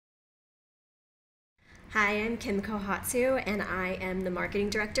Hi, I'm Kim Kohatsu, and I am the marketing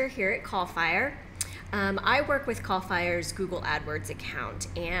director here at CallFire. I work with CallFire's Google AdWords account,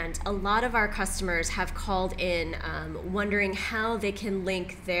 and a lot of our customers have called in wondering how they can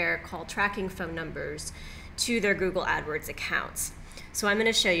link their call tracking phone numbers to their Google AdWords accounts. So I'm going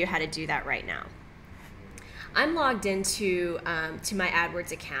to show you how to do that right now. I'm logged into to my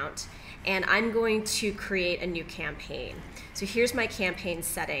AdWords account, and I'm going to create a new campaign. So here's my campaign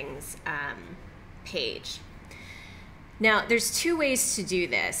settings page. Now, there's two ways to do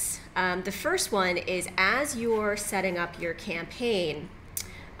this. The first one is as you're setting up your campaign,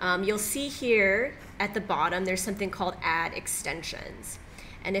 you'll see here at the bottom there's something called ad extensions.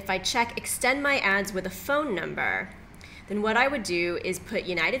 And if I check extend my ads with a phone number, then what I would do is put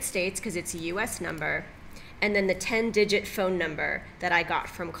United States because it's a US number, and then the 10-digit phone number that I got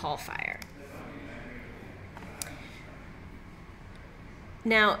from CallFire.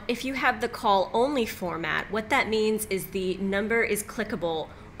 Now, if you have the call-only format, what that means is the number is clickable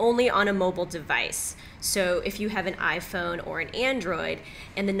only on a mobile device. So if you have an iPhone or an Android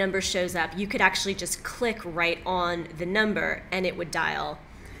and the number shows up, you could actually just click right on the number and it would dial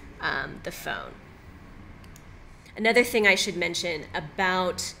the phone. Another thing I should mention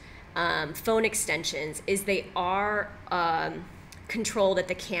about phone extensions is they are controlled at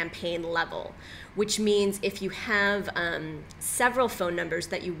the campaign level, which means if you have several phone numbers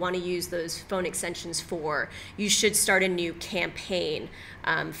that you want to use those phone extensions for, you should start a new campaign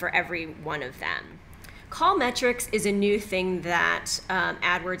for every one of them. Call metrics is a new thing that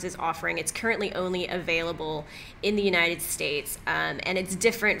AdWords is offering. It's currently only available in the United States, and it's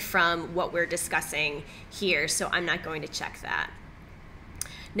different from what we're discussing here, so I'm not going to check that.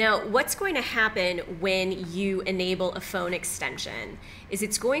 Now, what's going to happen when you enable a phone extension is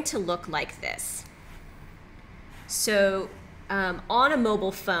it's going to look like this. So on a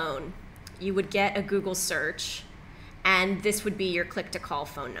mobile phone, you would get a Google search, and this would be your click-to-call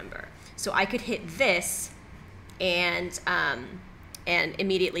phone number. So I could hit this and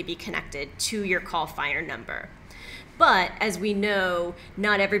immediately be connected to your CallFire number. But as we know,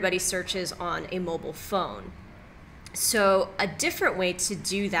 not everybody searches on a mobile phone. So a different way to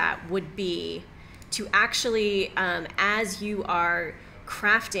do that would be to actually, as you are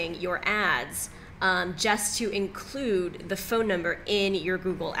crafting your ads, just to include the phone number in your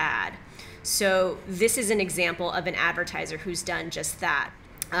Google ad. So this is an example of an advertiser who's done just that.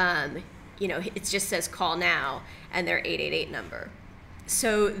 You know, it just says call now and their 888 number.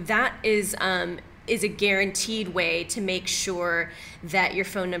 So that is a guaranteed way to make sure that your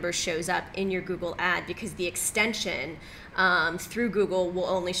phone number shows up in your Google ad, because the extension through Google will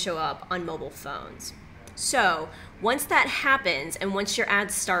only show up on mobile phones. So once that happens and once your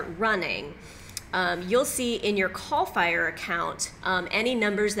ads start running, you'll see in your CallFire account any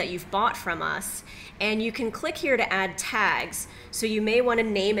numbers that you've bought from us, and you can click here to add tags. So you may want to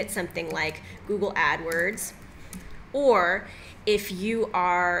name it something like Google AdWords, or if you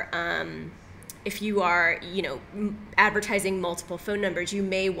are advertising multiple phone numbers, you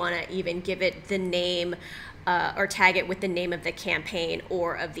may want to even give it the name or tag it with the name of the campaign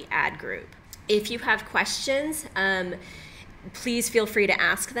or of the ad group. If you have questions, please feel free to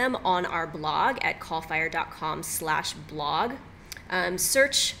ask them on our blog at callfire.com/blog.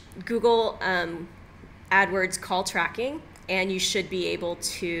 Search Google AdWords call tracking, and you should be able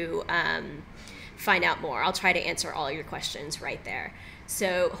to find out more. I'll try to answer all your questions right there.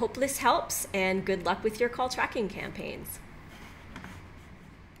 So hope this helps, and good luck with your call tracking campaigns.